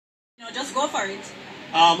Just go for it.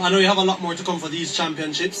 I know you have a lot more to come for these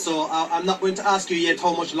championships, so I'm not going to ask you yet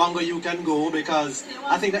how much longer you can go, because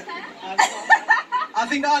I think that I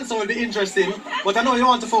think the answer will be interesting. But I know you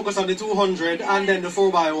want to focus on the 200 and then the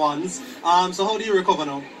 4x1s. So how do you recover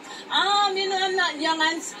now? I'm not young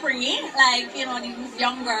and springy like these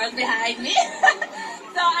young girls behind me.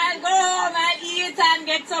 So I go home and eat and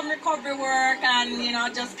get some recovery work,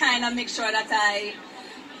 and just kind of make sure that I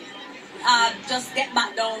just get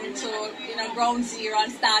back down to ground zero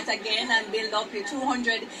and start again and build up. The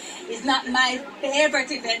 200 is not my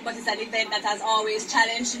favorite event, but it's an event that has always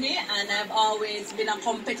challenged me, and I've always been a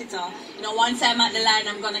competitor. Once I'm at the line,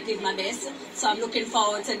 I'm gonna give my best, so I'm looking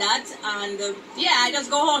forward to that. And I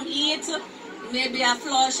just go home, eat, maybe a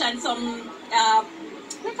flush and some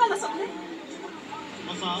we call it something?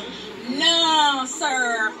 Massage? No,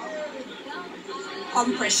 sir.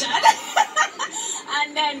 Compression.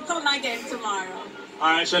 And then come again tomorrow.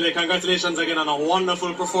 Alright, Shelly, congratulations again on a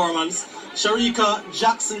wonderful performance. Sharika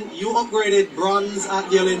Jackson, you upgraded bronze at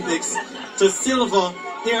the Olympics to silver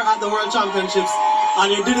here at the World Championships,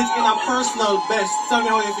 and you did it in a personal best. Tell me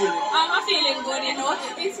how you feeling. I'm feeling good,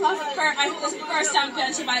 It's my first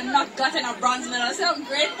championship. I've not gotten a bronze medal, so I'm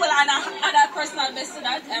grateful, and a personal best to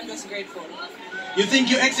that. I'm just grateful. You think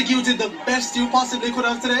you executed the best you possibly could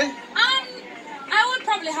have today? I would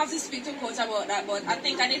probably have to speak to coach about that, but I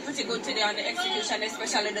think I did pretty good today on the execution,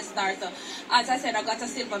 especially the start. As I said, I got a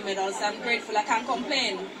silver medal, so I'm grateful. I can't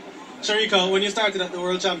complain. Sharika, when you started at the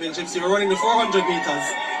World Championships, you were running the 400 meters.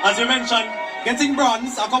 As you mentioned, getting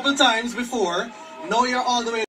bronze a couple times before. Now you're all the way